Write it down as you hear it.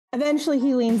Eventually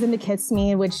he leans in to kiss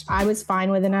me, which I was fine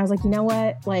with. And I was like, you know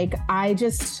what? Like, I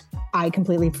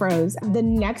completely froze. The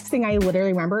next thing I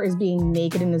literally remember is being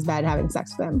naked in his bed, having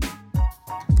sex with him.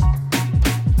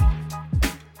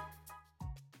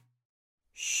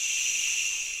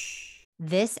 Shh.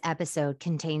 This episode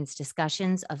contains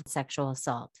discussions of sexual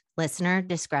assault. Listener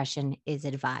discretion is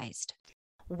advised.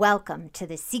 Welcome to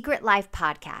the Secret Life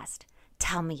Podcast.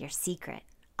 Tell me your secret.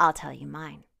 I'll tell you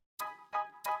mine.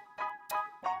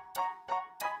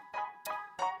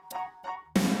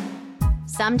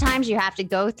 Sometimes you have to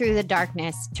go through the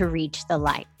darkness to reach the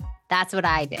light. That's what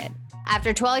I did.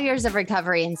 After 12 years of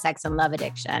recovery in sex and love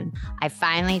addiction, I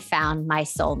finally found my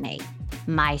soulmate,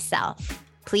 myself.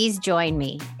 Please join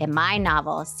me in my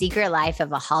novel, Secret Life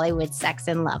of a Hollywood Sex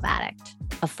and Love Addict,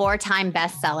 a 4-time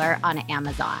bestseller on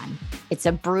Amazon. It's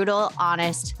a brutal,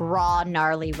 honest, raw,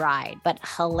 gnarly ride, but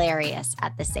hilarious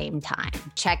at the same time.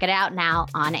 Check it out now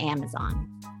on Amazon.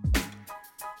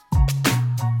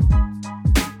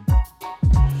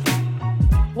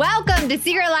 Welcome to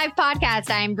Secret Life Podcast.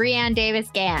 I'm Breanne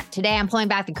Davis-Gant. Today, I'm pulling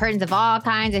back the curtains of all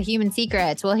kinds of human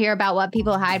secrets. We'll hear about what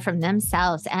people hide from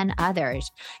themselves and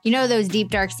others. You know those deep,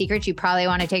 dark secrets you probably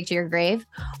want to take to your grave?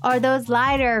 Or those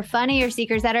lighter, funnier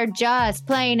secrets that are just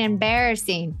plain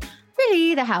embarrassing?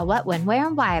 Really, the how, what, when, where,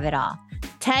 and why of it all.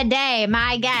 Today,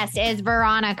 my guest is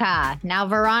Veronica. Now,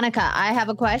 Veronica, I have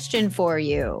a question for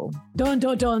you. Dun,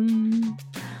 dun, dun.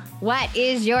 What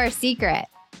is your secret?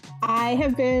 I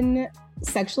have been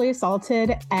sexually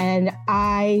assaulted, and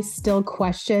I still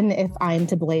question if I'm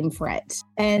to blame for it.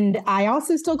 And I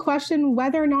also still question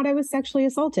whether or not I was sexually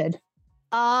assaulted.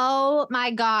 Oh my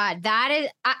God. That is,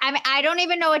 I mean, I don't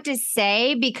even know what to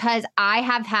say because I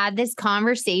have had this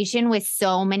conversation with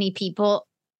so many people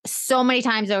so many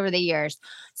times over the years.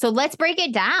 So let's break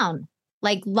it down.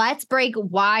 Like, let's break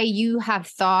why you have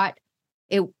thought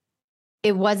it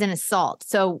was an assault.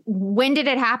 So when did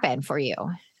it happen for you?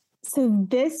 So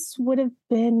this would have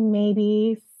been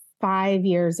maybe 5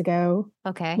 years ago.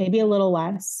 Okay. Maybe a little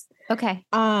less. Okay.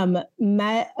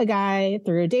 Met a guy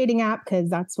through a dating app because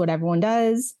that's what everyone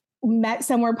does. Met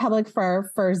somewhere public for our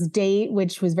first date,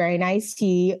 which was very nice.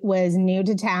 He was new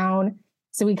to town.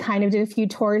 So we kind of did a few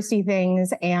touristy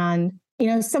things. And, you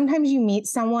know, sometimes you meet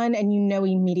someone and you know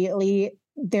immediately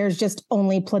there's just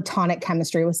only platonic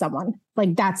chemistry with someone.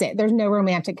 Like, that's it. There's no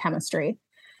romantic chemistry.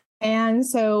 And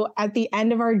so at the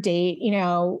end of our date, you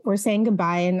know, we're saying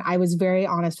goodbye. And I was very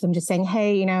honest with him, just saying,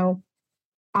 hey, you know,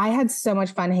 I had so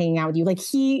much fun hanging out with you. Like,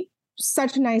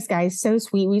 such a nice guy, so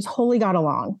sweet. We totally got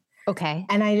along. Okay.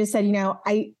 And I just said, you know,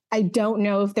 I don't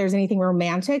know if there's anything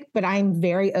romantic, but I'm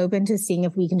very open to seeing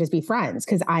if we can just be friends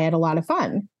because I had a lot of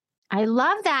fun. I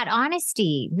love that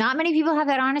honesty. Not many people have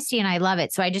that honesty, and I love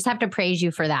it. So I just have to praise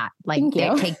you for that. Like,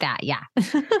 take that. Yeah.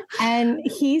 And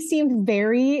he seemed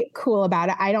very cool about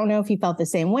it. I don't know if he felt the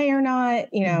same way or not.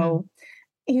 You know,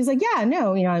 He was like, yeah,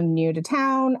 no, you know, I'm new to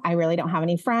town. I really don't have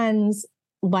any friends.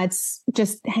 Let's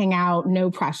just hang out.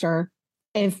 No pressure.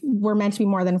 If we're meant to be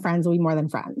more than friends, we'll be more than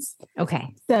friends.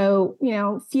 Okay. So, you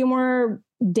know, a few more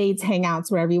dates,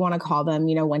 hangouts, whatever you want to call them,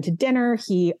 you know, went to dinner.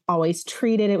 He always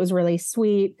treated. It was really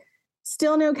sweet.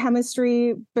 Still no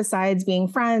chemistry besides being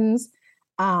friends.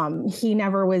 He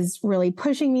never was really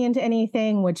pushing me into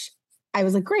anything, which I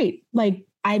was like, great. Like,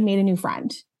 I made a new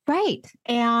friend. Right.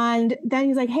 And then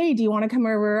he's like, hey, do you want to come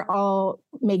over? I'll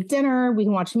make dinner. We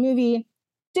can watch a movie.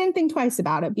 Didn't think twice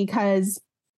about it because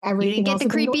everything you didn't else get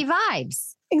the creepy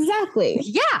vibes. Exactly.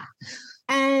 Yeah.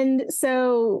 And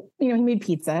so, you know, he made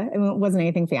pizza. It wasn't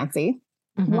anything fancy.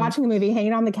 Watching the movie,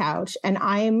 hanging on the couch. And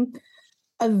I'm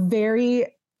a very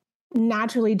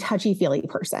naturally touchy-feely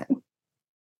person.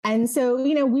 And so,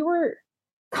 you know, we were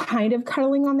kind of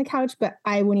cuddling on the couch, but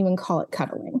I wouldn't even call it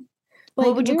cuddling. Like,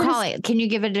 what would you call it? Can you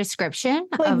give a description?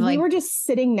 We were just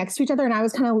sitting next to each other and I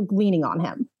was kind of leaning on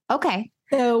him. Okay.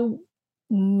 So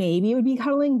maybe it would be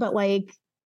cuddling, but like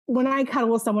when I cuddle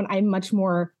with someone, I'm much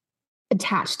more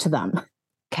attached to them.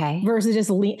 Okay. Versus just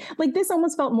like this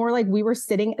almost felt more like we were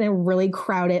sitting in a really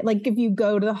crowded, like if you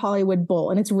go to the Hollywood Bowl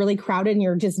and it's really crowded and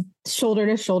you're just shoulder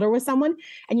to shoulder with someone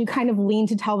and you kind of lean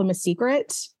to tell them a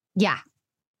secret. Yeah.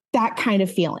 That kind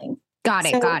of feeling. Got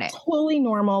it. Totally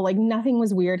normal. Like nothing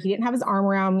was weird. He didn't have his arm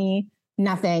around me.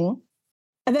 Nothing.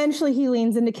 Eventually he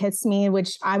leans in to kiss me,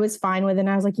 which I was fine with. And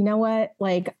I was like, you know what?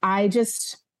 Like,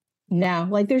 no,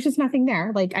 like there's just nothing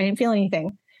there. Like I didn't feel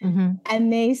anything.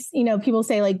 And they, you know, people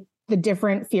say like the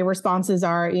different fear responses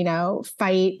are, you know,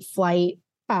 fight, flight,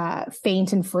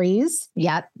 faint, and freeze.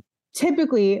 Yep.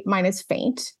 Typically mine is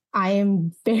faint. I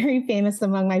am very famous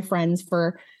among my friends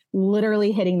for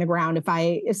literally hitting the ground.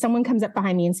 If someone comes up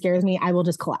behind me and scares me, I will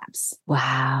just collapse.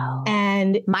 Wow.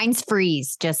 And mine's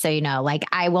freeze, just so you know, like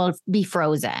I will be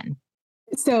frozen.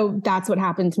 So that's what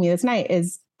happened to me this night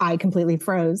is I completely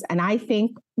froze. And I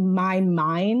think my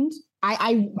mind,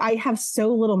 I have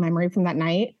so little memory from that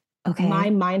night. Okay. My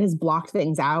mind has blocked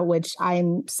things out, which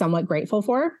I'm somewhat grateful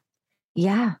for.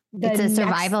 Yeah. It's a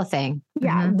survival thing.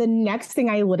 Yeah. Mm-hmm. The next thing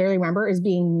I literally remember is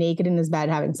being naked in his bed,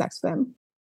 having sex with him.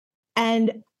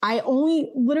 And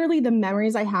literally the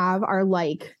memories I have are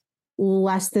like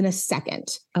less than a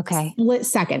second. Okay. Split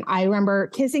second. I remember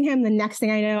kissing him. The next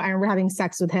thing I know, I remember having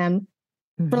sex with him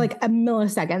for like a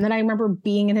millisecond. Then I remember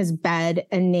being in his bed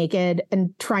and naked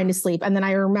and trying to sleep. And then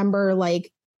I remember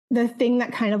like the thing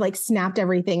that kind of like snapped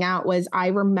everything out was I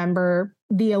remember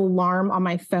the alarm on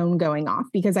my phone going off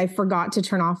because I forgot to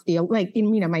turn off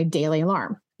my daily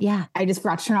alarm. Yeah. I just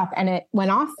forgot to turn off and it went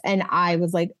off. And I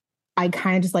was like, I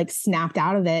kind of just like snapped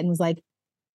out of it and was like,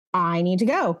 I need to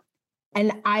go.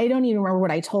 And I don't even remember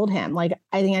what I told him. Like,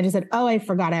 I think I just said, oh, I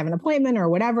forgot I have an appointment or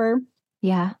whatever.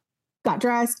 Yeah. Got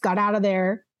dressed, got out of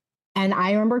there. And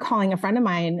I remember calling a friend of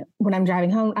mine when I'm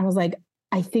driving home. I was like,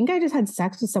 I think I just had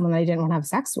sex with someone that I didn't want to have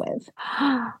sex with.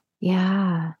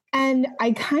 Yeah. And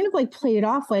I kind of like played it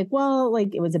off like, well,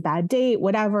 like it was a bad date,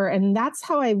 whatever. And that's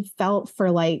how I felt for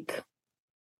like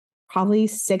probably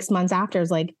 6 months after. I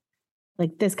was like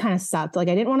this kind of sucked. Like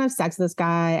I didn't want to have sex with this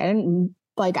guy.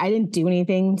 I didn't do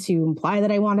anything to imply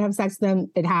that I wanted to have sex with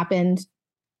him. It happened.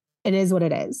 It is what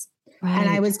it is. Right. And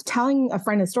I was telling a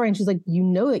friend a story and she's like, you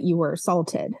know that you were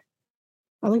assaulted.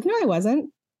 I was like, no, I wasn't.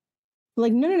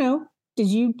 Like, no. Did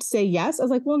you say yes? I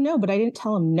was like, well, no, but I didn't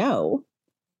tell him no.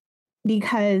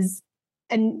 Because,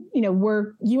 and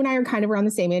you and I are kind of around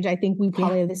the same age. I think we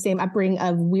probably have the same upbringing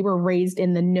of we were raised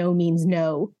in the no means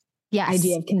no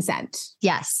idea of consent.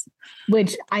 Yes.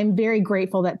 Which I'm very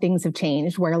grateful that things have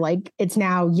changed where like it's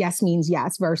now yes means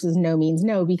yes versus no means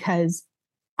no, because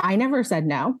I never said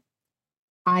no.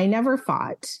 I never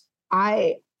fought.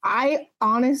 I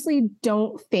honestly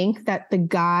don't think that the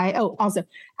guy, also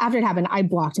after it happened, I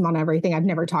blocked him on everything. I've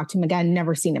never talked to him again,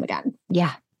 never seen him again.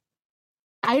 Yeah.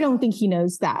 I don't think he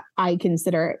knows that I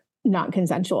consider it not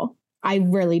consensual. I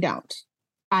really don't.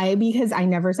 Because I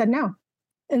never said no.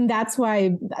 And that's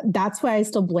why I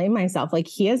still blame myself. Like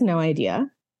he has no idea.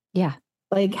 Yeah.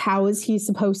 Like how is he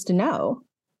supposed to know?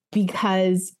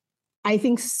 Because I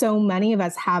think so many of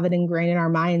us have it ingrained in our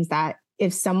minds that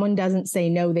if someone doesn't say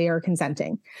no, they are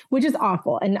consenting, which is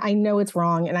awful. And I know it's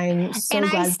wrong. And I'm so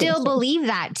glad. And I still believe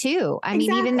that too. I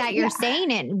mean, even that you're saying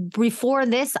it before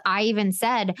this, I even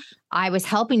said I was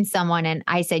helping someone and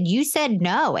I said, you said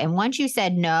no. And once you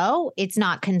said no, it's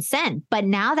not consent. But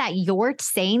now that you're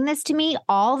saying this to me,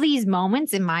 all these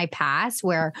moments in my past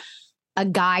where a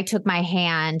guy took my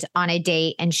hand on a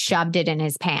date and shoved it in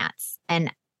his pants.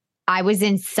 And I was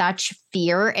in such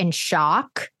fear and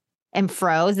shock and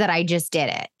froze that I just did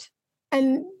it.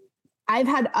 And I've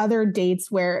had other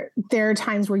dates where there are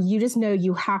times where you just know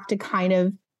you have to kind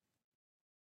of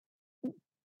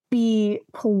be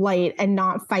polite and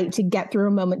not fight to get through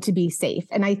a moment to be safe.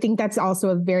 And I think that's also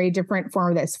a very different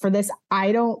form of this. For this,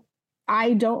 I don't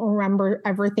remember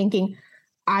ever thinking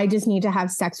I just need to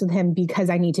have sex with him because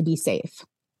I need to be safe.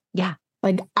 Yeah.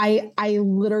 Like I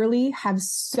literally have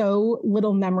so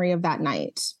little memory of that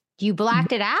night. You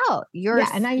blacked it out. Your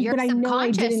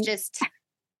subconscious just.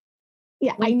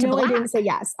 Yeah, I know I didn't say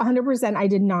yes. 100%. I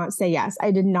did not say yes.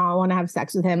 I did not want to have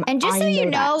sex with him. And just so you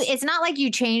know, it's not like you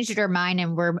changed your mind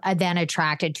and were then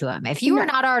attracted to him. If you were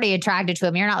not already attracted to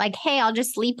him, you're not like, hey, I'll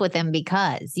just sleep with him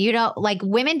because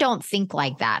women don't think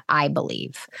like that, I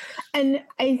believe. And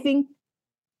I think,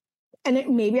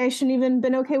 maybe I shouldn't even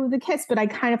been okay with the kiss, but I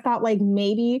kind of thought like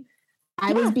maybe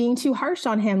I was being too harsh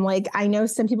on him. Like I know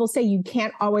some people say you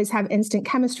can't always have instant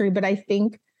chemistry, but I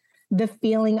think the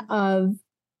feeling of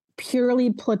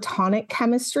purely platonic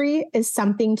chemistry is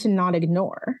something to not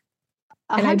ignore.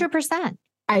 100%.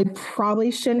 I probably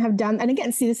shouldn't have done. And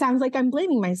again, see, this sounds like I'm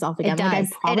blaming myself again. It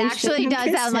does. It actually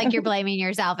does sound like you're blaming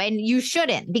yourself, and you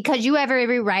shouldn't, because you have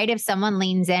every right if someone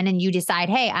leans in and you decide,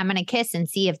 hey, I'm going to kiss and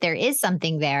see if there is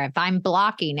something there, if I'm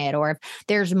blocking it or if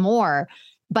there's more,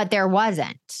 but there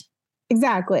wasn't.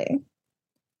 Exactly.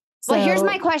 Well, here's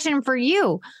my question for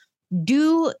you.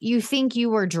 Do you think you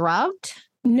were drugged?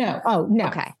 No. Oh, no.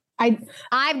 Okay.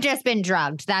 I've just been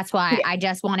drugged. That's why I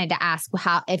just wanted to ask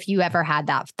if you ever had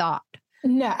that thought.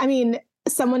 No, I mean,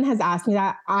 someone has asked me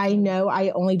that. I know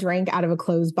I only drank out of a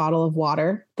closed bottle of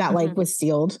water that like was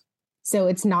sealed. So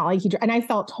it's not like and I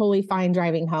felt totally fine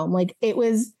driving home. Like it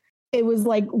was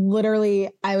like literally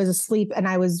I was asleep and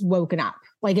I was woken up.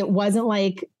 Like, it wasn't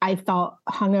like I felt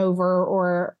hungover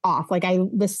or off. Like,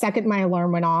 the second my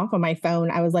alarm went off on my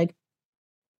phone, I was like,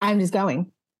 I'm just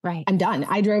going. Right. I'm done.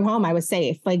 I drove home. I was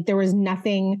safe. Like, there was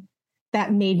nothing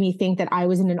that made me think that I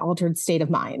was in an altered state of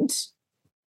mind.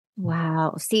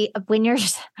 Wow. See, when you're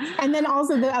and then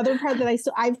also the other part that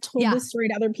I've told this story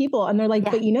to other people, and they're like,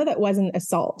 but you know, that wasn't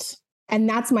assault. And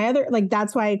that's my other, like,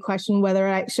 that's why I question whether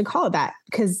I should call it that.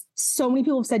 Because so many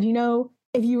people have said, you know,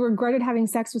 if you regretted having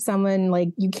sex with someone, like,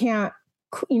 you can't,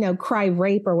 you know, cry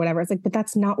rape or whatever. It's like, but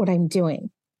that's not what I'm doing.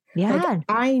 Yeah. Like,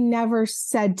 I never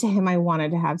said to him I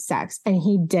wanted to have sex, and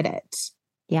he did it.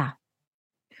 Yeah.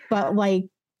 But like,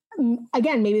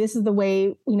 again, maybe this is the way,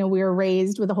 you know, we were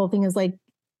raised with the whole thing is like,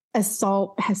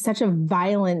 assault has such a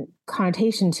violent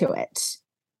connotation to it.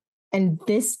 And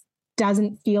this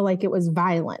doesn't feel like it was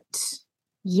violent.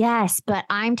 Yes, but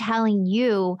I'm telling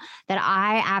you that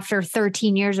after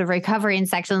 13 years of recovery in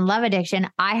sexual and love addiction,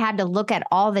 I had to look at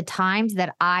all the times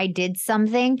that I did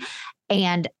something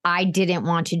and I didn't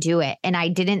want to do it. And I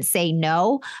didn't say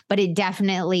no, but it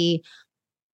definitely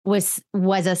was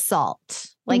assault.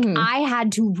 Like, I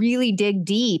had to really dig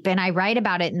deep, and I write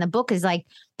about it in the book, is like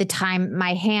the time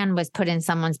my hand was put in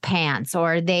someone's pants,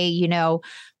 or they, you know,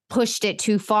 pushed it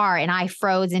too far and I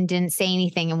froze and didn't say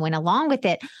anything and went along with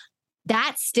it.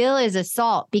 That still is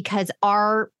assault, because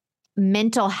our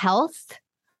mental health,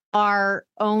 our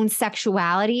own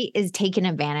sexuality is taken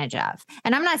advantage of.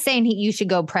 And I'm not saying you should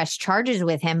go press charges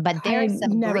with him, but there's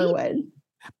some grieving.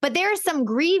 But there's some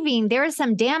grieving. There's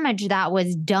some damage that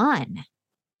was done.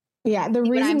 Yeah. The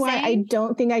reason why I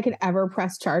don't think I could ever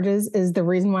press charges is the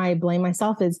reason why I blame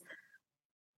myself is,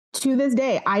 to this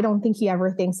day, I don't think he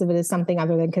ever thinks of it as something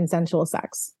other than consensual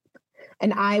sex.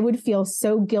 And I would feel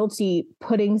so guilty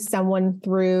putting someone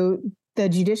through the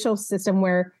judicial system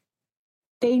where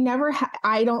they never,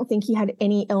 I don't think he had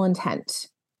any ill intent.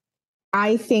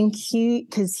 I think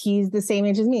because he's the same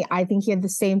age as me, I think he had the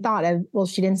same thought of, well,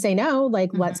 she didn't say no,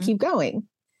 like, let's keep going.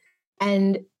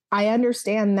 And I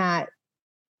understand that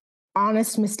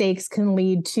honest mistakes can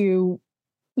lead to,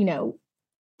 you know,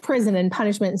 prison and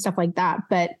punishment and stuff like that.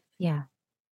 But yeah,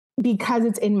 because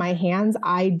it's in my hands,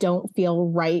 I don't feel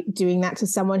right doing that to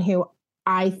someone who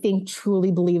I think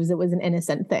truly believes it was an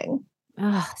innocent thing.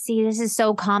 Oh, see, this is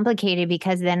so complicated,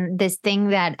 because then this thing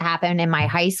that happened in my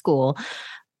high school,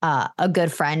 a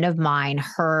good friend of mine,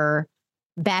 her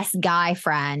best guy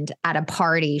friend at a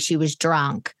party, she was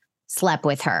drunk, slept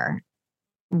with her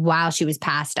while she was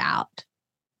passed out.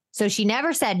 So she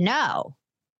never said no.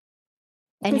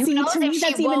 And but see, to me,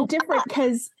 that's even different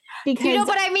because you know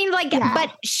what I mean? Like,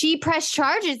 but she pressed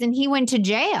charges and he went to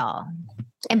jail.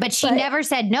 But she never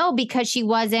said no because she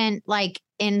wasn't like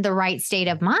in the right state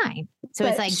of mind. So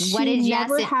it's like, what did she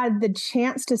never had the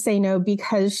chance to say no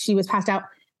because she was passed out.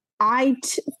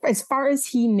 As far as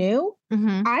he knew,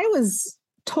 I was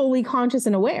totally conscious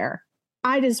and aware.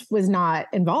 I just was not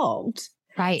involved.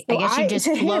 Right. So I guess you just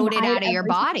floated out of your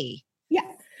body. Yeah.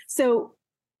 So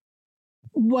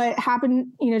what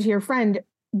happened, you know, to your friend,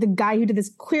 the guy who did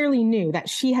this clearly knew that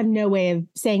she had no way of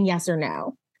saying yes or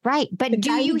no. Right. But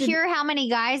do you hear how many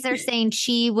guys are saying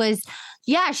she was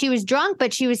drunk,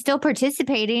 but she was still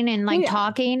participating and like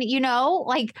talking, you know,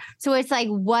 like, so it's like,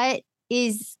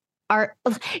 it's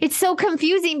so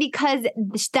confusing because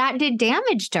that did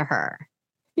damage to her.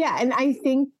 Yeah. And I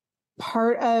think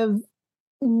part of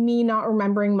me not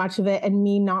remembering much of it and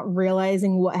me not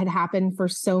realizing what had happened for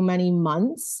so many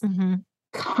months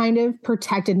kind of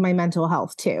protected my mental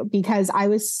health too, because I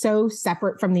was so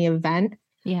separate from the event.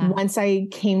 Yeah. Once I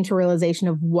came to realization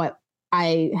of what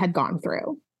I had gone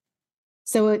through.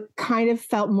 So it kind of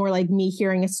felt more like me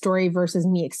hearing a story versus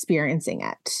me experiencing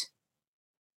it.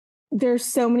 There's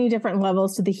so many different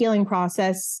levels to the healing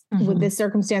process with this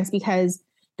circumstance, because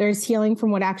there's healing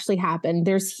from what actually happened.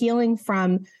 There's healing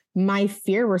from my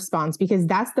fear response, because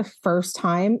that's the first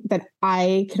time that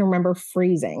I can remember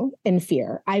freezing in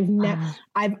fear.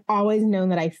 I've always known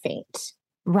that I faint.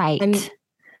 Right.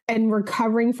 And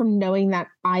recovering from knowing that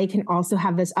I can also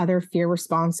have this other fear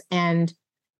response and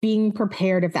being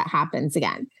prepared if that happens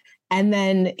again. And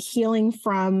then healing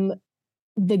from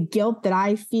the guilt that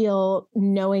I feel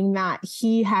knowing that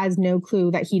he has no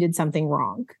clue that he did something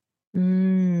wrong.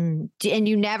 And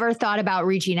you never thought about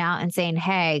reaching out and saying,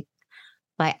 hey,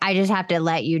 like, I just have to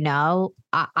let you know,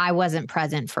 I wasn't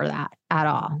present for that at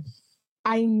all.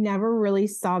 I never really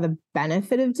saw the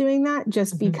benefit of doing that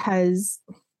just because,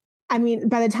 I mean,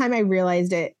 by the time I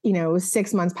realized it, you know, it was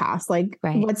 6 months past. Like,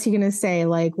 what's he going to say?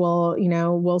 Like, well, you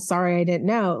know, well, sorry, I didn't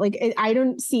know. Like, I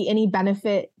don't see any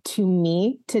benefit to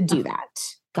me to do that.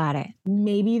 Got it.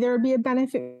 Maybe there would be a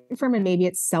benefit from it. Maybe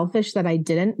it's selfish that I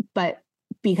didn't. But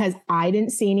because I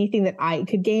didn't see anything that I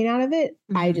could gain out of it,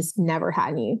 Mm-hmm. I just never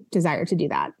had any desire to do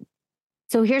that.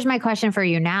 So here's my question for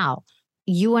you now.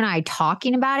 You and I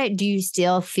talking about it, do you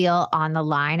still feel on the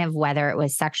line of whether it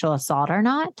was sexual assault or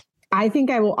not? I think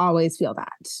I will always feel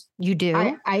that. You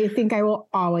do? I think I will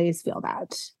always feel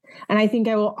that. And I think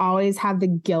I will always have the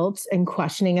guilt and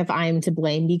questioning if I'm to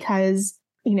blame because,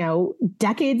 you know,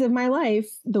 decades of my life,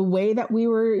 the way that we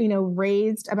were, you know,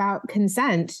 raised about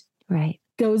consent Right.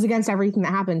 goes against everything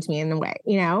that happened to me in a way,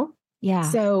 you know? Yeah.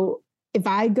 So if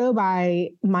I go by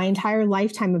my entire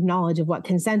lifetime of knowledge of what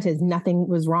consent is, nothing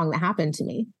was wrong that happened to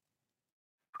me.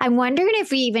 I'm wondering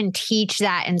if we even teach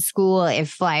that in school.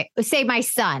 If, like, say my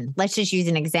son, let's just use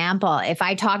an example. If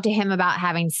I talk to him about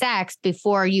having sex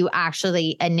before you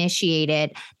actually initiate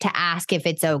it, to ask if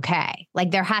it's okay. Like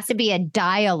there has to be a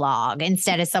dialogue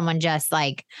instead of someone just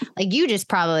like you just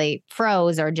probably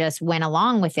froze or just went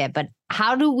along with it. But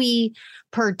how do we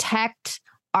protect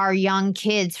our young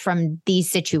kids from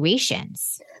these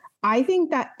situations? I think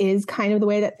that is kind of the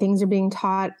way that things are being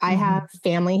taught. I have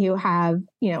family who have,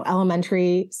 you know,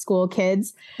 elementary school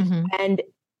kids, and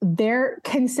their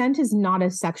consent is not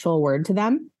a sexual word to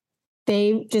them.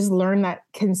 They just learn that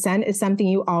consent is something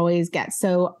you always get.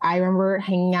 So I remember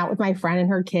hanging out with my friend and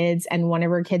her kids, and one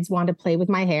of her kids wanted to play with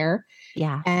my hair.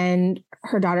 Yeah. And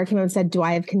her daughter came up and said, "Do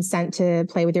I have consent to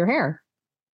play with your hair?"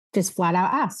 Just flat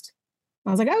out asked.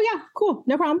 I was like, "Oh yeah, cool.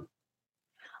 No problem."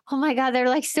 Oh my God, they're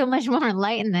like so much more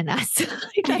enlightened than us.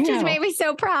 That just made me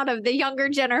so proud of the younger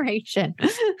generation.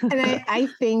 And I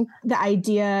think the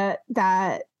idea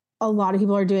that a lot of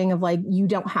people are doing of like, you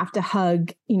don't have to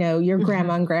hug, you know, your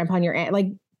grandma and grandpa and your aunt. Like,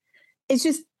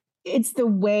 it's the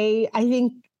way I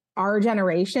think our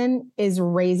generation is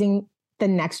raising the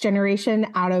next generation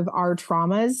out of our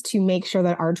traumas to make sure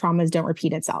that our traumas don't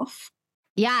repeat itself.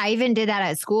 Yeah, I even did that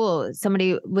at school.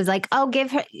 Somebody was like, "Oh,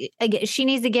 give her. She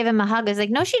needs to give him a hug." I was like,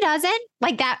 "No, she doesn't."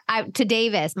 Like that to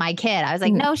Davis, my kid. I was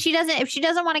like, "No, she doesn't. If she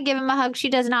doesn't want to give him a hug, she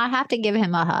does not have to give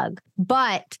him a hug."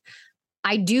 But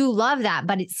I do love that.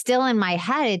 But it's still in my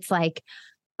head. It's like,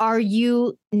 are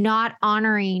you not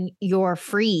honoring your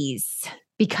freeze?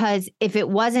 Because if it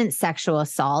wasn't sexual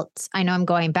assault, I know I'm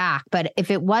going back, but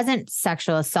if it wasn't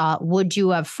sexual assault, would you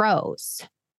have froze?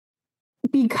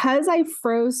 Because I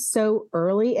froze so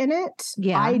early in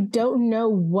it, I don't know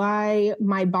why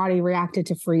my body reacted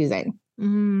to freezing.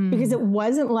 Because it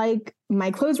wasn't like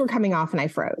my clothes were coming off and I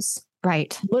froze.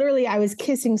 Right. Literally, I was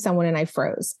kissing someone and I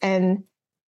froze. And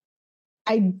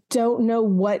I don't know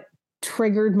what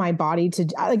triggered my body to,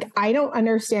 like, I don't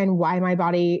understand why my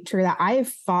body triggered that. I have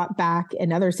fought back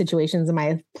in other situations in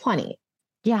my life plenty.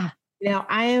 Yeah. You know,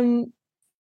 I'm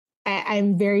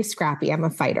very scrappy. I'm a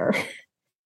fighter.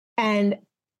 And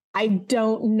I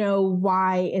don't know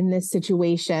why in this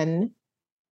situation,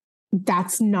 that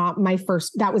was not my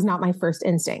first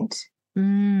instinct.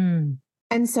 And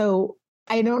so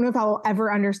I don't know if I will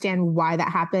ever understand why that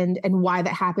happened and why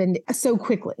that happened so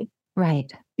quickly.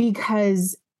 Right.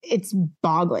 Because it's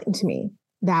boggling to me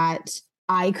that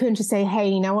I couldn't just say, "Hey,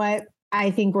 you know what?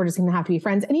 I think we're just going to have to be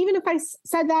friends." And even if I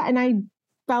said that and I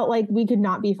felt like we could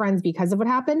not be friends because of what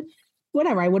happened,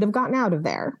 whatever, I would have gotten out of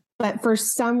there. But for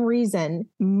some reason,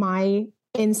 my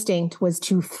instinct was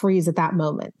to freeze at that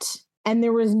moment. And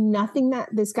there was nothing that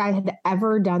this guy had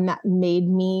ever done that made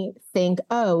me think,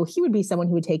 oh, he would be someone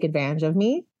who would take advantage of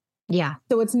me. Yeah.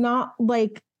 So it's not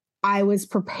like I was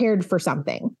prepared for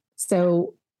something.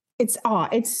 So it's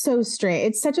so strange.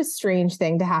 It's such a strange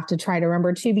thing to have to try to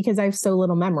remember too, because I have so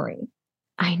little memory.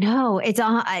 I know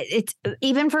it's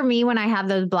even for me when I have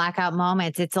those blackout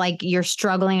moments, it's like you're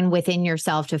struggling within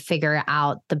yourself to figure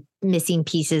out the missing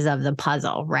pieces of the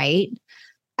puzzle, right?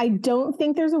 I don't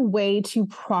think there's a way to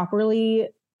properly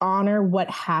honor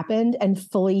what happened and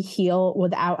fully heal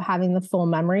without having the full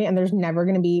memory. And there's never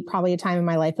going to be probably a time in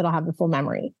my life that I'll have the full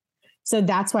memory. So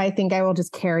that's why I think I will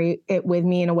just carry it with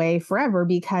me in a way forever,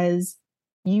 because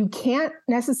you can't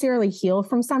necessarily heal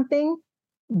from something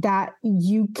that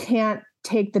you can't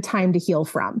take the time to heal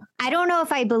from. I don't know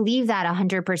if I believe that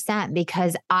 100%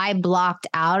 because I blocked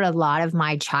out a lot of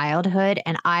my childhood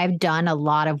and I've done a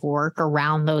lot of work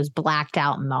around those blacked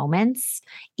out moments,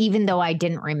 even though I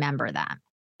didn't remember them.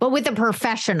 But with a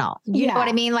professional, you know what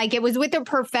I mean? Like it was with a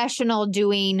professional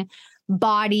doing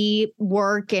body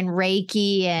work and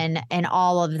Reiki and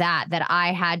all of that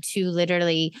I had to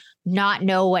literally not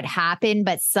know what happened,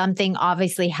 but something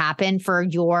obviously happened for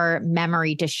your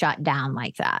memory to shut down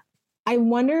like that. I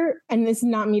wonder, and this is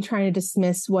not me trying to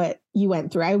dismiss what you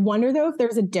went through. I wonder though, if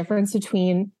there's a difference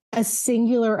between a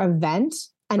singular event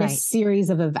and a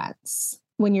series of events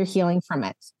when you're healing from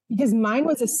it, because mine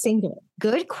was a singular.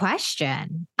 Good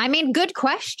question. I mean, good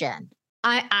question.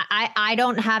 I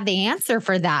don't have the answer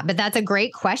for that, but that's a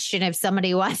great question if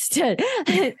somebody wants to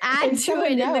add to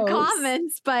it in the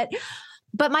comments.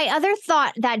 But my other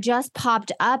thought that just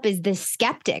popped up is the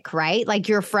skeptic, right? Like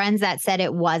your friends that said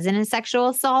it wasn't a sexual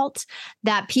assault,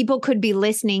 that people could be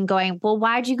listening going, well,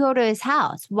 why'd you go to his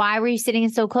house? Why were you sitting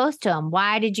so close to him?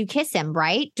 Why did you kiss him?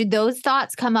 Right? Did those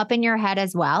thoughts come up in your head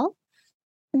as well?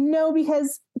 No,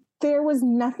 because there's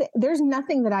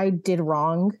nothing that I did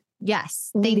wrong. Yes.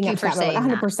 Thank you for saying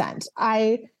 100%.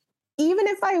 Even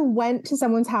if I went to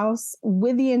someone's house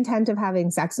with the intent of having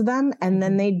sex with them and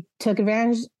then they took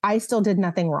advantage, I still did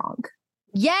nothing wrong.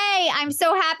 Yay. I'm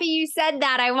so happy you said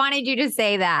that. I wanted you to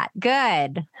say that.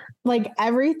 Good. Like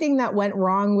everything that went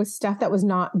wrong was stuff that was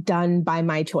not done by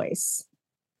my choice.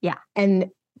 Yeah. And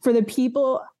for the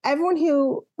people, everyone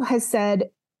who has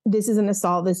said, this is an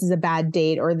assault, this is a bad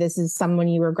date, or this is someone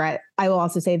you regret, I will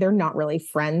also say they're not really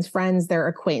friends. They're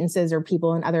acquaintances or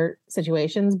people in other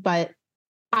situations. But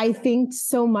I think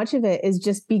so much of it is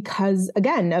just because,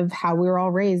 again, of how we were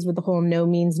all raised with the whole no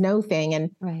means no thing.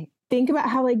 And think about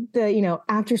how like the,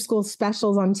 after school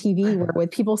specials on TV were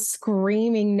with people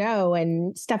screaming no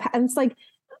and stuff. And it's like,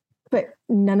 but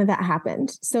none of that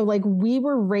happened. So like we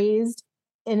were raised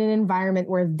in an environment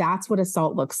where that's what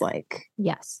assault looks like.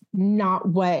 Yes. Not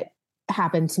what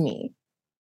happened to me.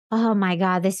 Oh my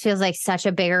God, this feels like such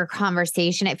a bigger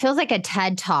conversation. It feels like a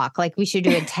TED Talk. Like we should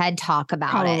do a TED Talk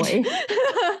about it.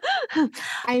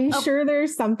 I'm sure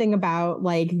there's something about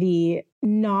like the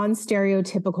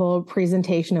non-stereotypical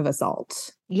presentation of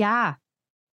assault. Yeah.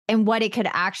 And what it could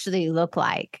actually look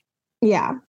like.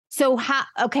 Yeah. So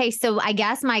so I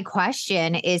guess my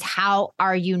question is, how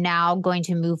are you now going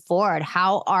to move forward?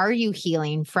 How are you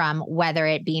healing from whether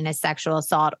it being a sexual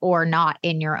assault or not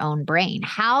in your own brain?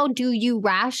 How do you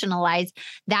rationalize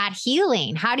that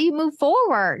healing? How do you move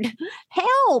forward?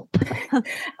 Help.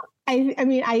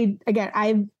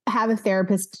 I have a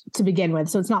therapist to begin with.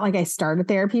 So it's not like I started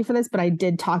therapy for this, but I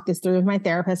did talk this through with my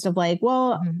therapist of like,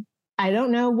 well, I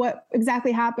don't know what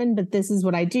exactly happened, but this is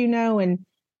what I do know. And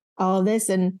all of this.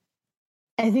 And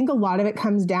I think a lot of it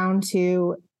comes down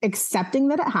to accepting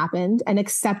that it happened and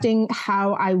accepting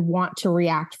how I want to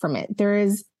react from it. There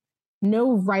is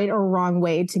no right or wrong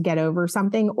way to get over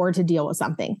something or to deal with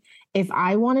something. If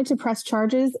I wanted to press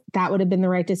charges, that would have been the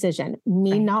right decision.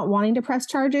 Me not wanting to press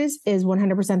charges is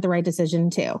 100% the right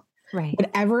decision too. Right.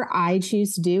 Whatever I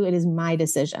choose to do, it is my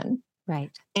decision.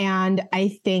 Right. And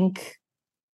I think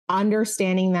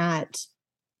understanding that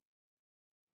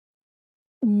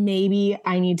maybe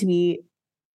I need to be,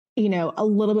 a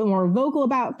little bit more vocal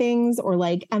about things or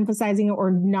like emphasizing it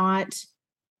or not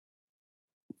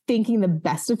thinking the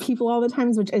best of people all the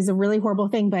times, which is a really horrible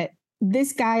thing. But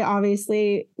this guy,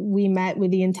 obviously, we met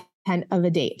with the intent of a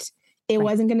date. It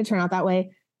wasn't going to turn out that way.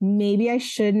 Maybe I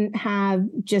shouldn't have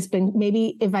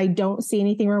maybe if I don't see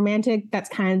anything romantic,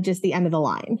 that's kind of just the end of the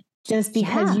line, just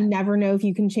because you never know if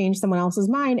you can change someone else's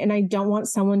mind. And I don't want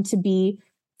someone to be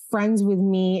friends with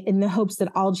me in the hopes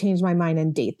that I'll change my mind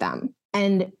and date them.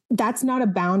 And that's not a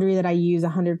boundary that I use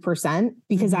 100%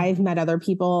 because I've met other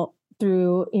people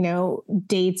through,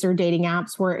 dates or dating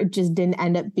apps where it just didn't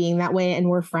end up being that way and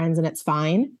we're friends and it's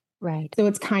fine. Right. So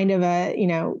it's kind of a,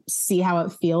 see how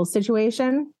it feels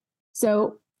situation.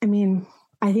 So,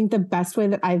 I think the best way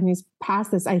that I've moved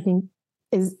past this, I think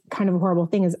is kind of a horrible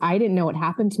thing is I didn't know what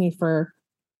happened to me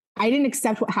I didn't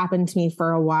accept what happened to me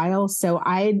for a while. So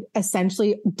I'd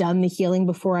essentially done the healing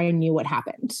before I knew what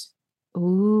happened.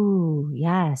 Ooh,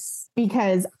 yes.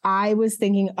 Because I was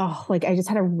thinking, I just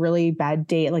had a really bad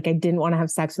date. Like I didn't want to have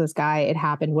sex with this guy. It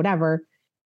happened, whatever.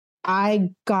 I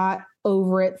got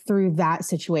over it through that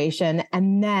situation.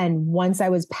 And then once I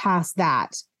was past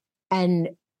that and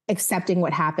accepting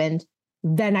what happened,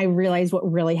 then I realized what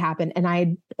really happened. And I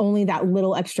had only that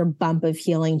little extra bump of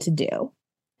healing to do.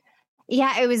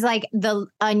 Yeah, it was like the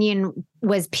onion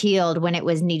was peeled when it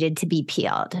was needed to be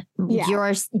peeled.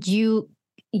 Yeah.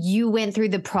 You went through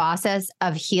the process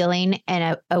of healing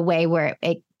in a way where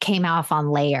it came off on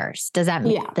layers. Does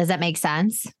that make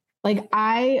sense? Like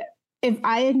if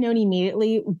I had known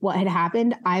immediately what had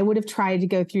happened, I would have tried to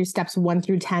go through steps 1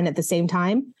 through 10 at the same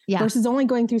time versus only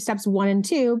going through steps 1 and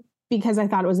 2 because I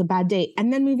thought it was a bad date.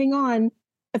 And then moving on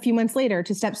a few months later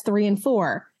to steps 3 and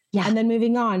 4. Yeah. And then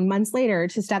moving on months later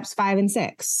to steps 5 and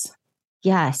 6.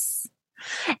 Yes.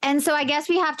 And so I guess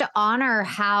we have to honor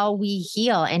how we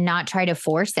heal and not try to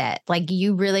force it. Like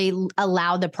you really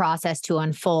allow the process to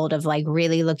unfold of like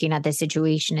really looking at the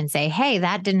situation and say, hey,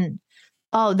 that didn't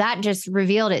oh, that just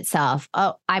revealed itself.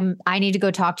 Oh, I need to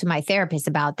go talk to my therapist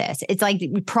about this. It's like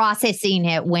processing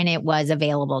it when it was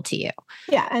available to you.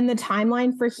 Yeah. And the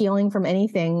timeline for healing from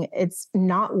anything, it's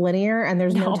not linear and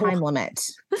there's no time limit.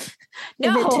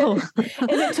 No. If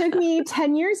it took me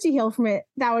 10 years to heal from it,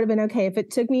 that would have been okay. If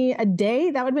it took me a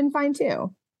day, that would have been fine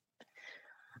too.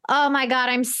 Oh my God.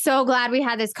 I'm so glad we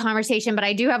had this conversation, but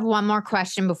I do have one more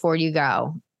question before you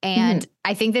go. And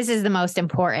I think this is the most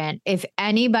important. If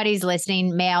anybody's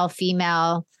listening, male,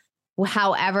 female,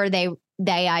 however they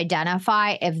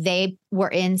identify, if they were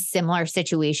in similar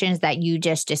situations that you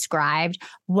just described,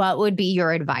 what would be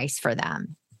your advice for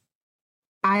them?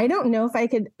 I don't know if I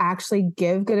could actually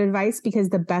give good advice because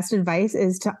the best advice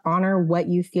is to honor what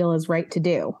you feel is right to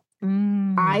do.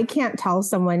 I can't tell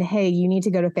someone, hey, you need to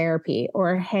go to therapy,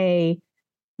 or hey,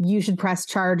 you should press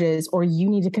charges, or you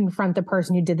need to confront the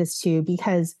person who did this to you,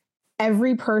 because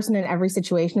every person in every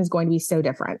situation is going to be so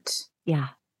different. Yeah.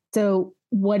 So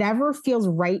whatever feels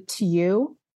right to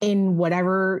you in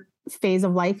whatever phase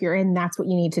of life you're in, that's what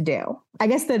you need to do. I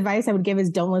guess the advice I would give is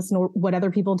don't listen to what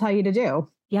other people tell you to do.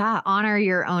 Yeah. Honor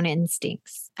your own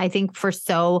instincts. I think for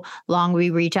so long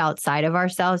we reach outside of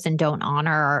ourselves and don't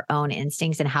honor our own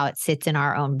instincts and how it sits in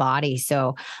our own body.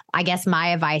 So I guess my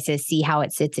advice is see how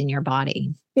it sits in your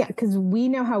body. Yeah. Because we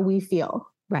know how we feel.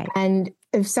 Right. And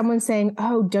if someone's saying,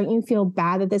 oh, don't you feel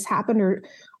bad that this happened? Or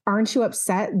aren't you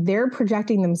upset? They're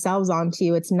projecting themselves onto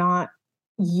you. It's not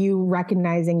you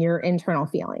recognizing your internal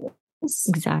feelings.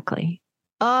 Exactly.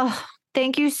 Oh,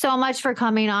 thank you so much for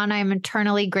coming on. I'm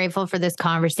eternally grateful for this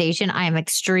conversation. I am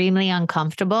extremely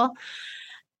uncomfortable.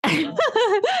 Just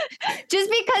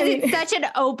because it's such an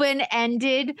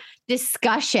open-ended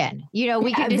discussion. You know,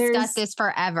 we can discuss this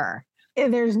forever.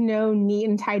 There's no neat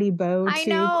and tidy bow. I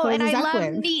know. And I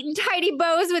love neat and tidy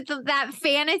bows with that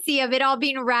fantasy of it all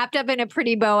being wrapped up in a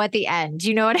pretty bow at the end. Do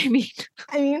you know what I mean?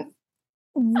 I mean,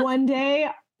 one day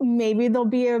maybe there'll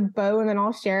be a bow and then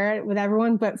I'll share it with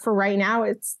everyone. But for right now,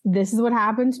 this is what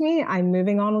happened to me. I'm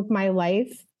moving on with my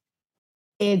life.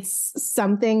 It's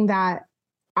something that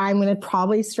I'm going to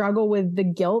probably struggle with the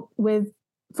guilt with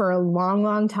for a long,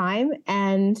 long time.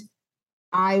 And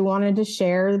I wanted to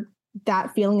share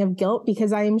that feeling of guilt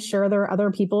because I am sure there are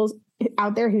other people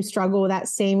out there who struggle with that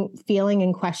same feeling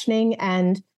and questioning,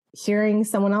 and hearing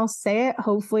someone else say it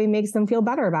hopefully makes them feel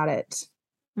better about it.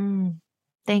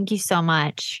 Thank you so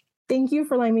much. Thank you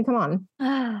for letting me come on.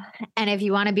 And if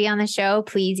you want to be on the show,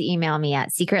 please email me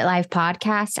at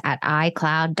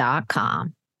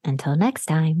secretlifepodcast@icloud.com. Until next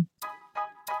time.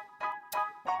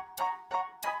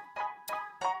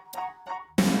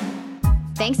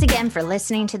 Thanks again for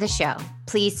listening to the show.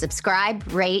 Please subscribe,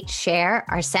 rate, share,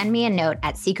 or send me a note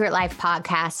at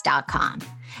secretlifepodcast.com.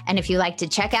 And if you like to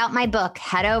check out my book,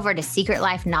 head over to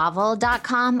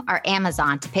secretlifenovel.com or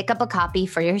Amazon to pick up a copy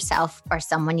for yourself or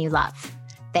someone you love.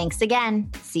 Thanks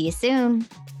again. See you soon.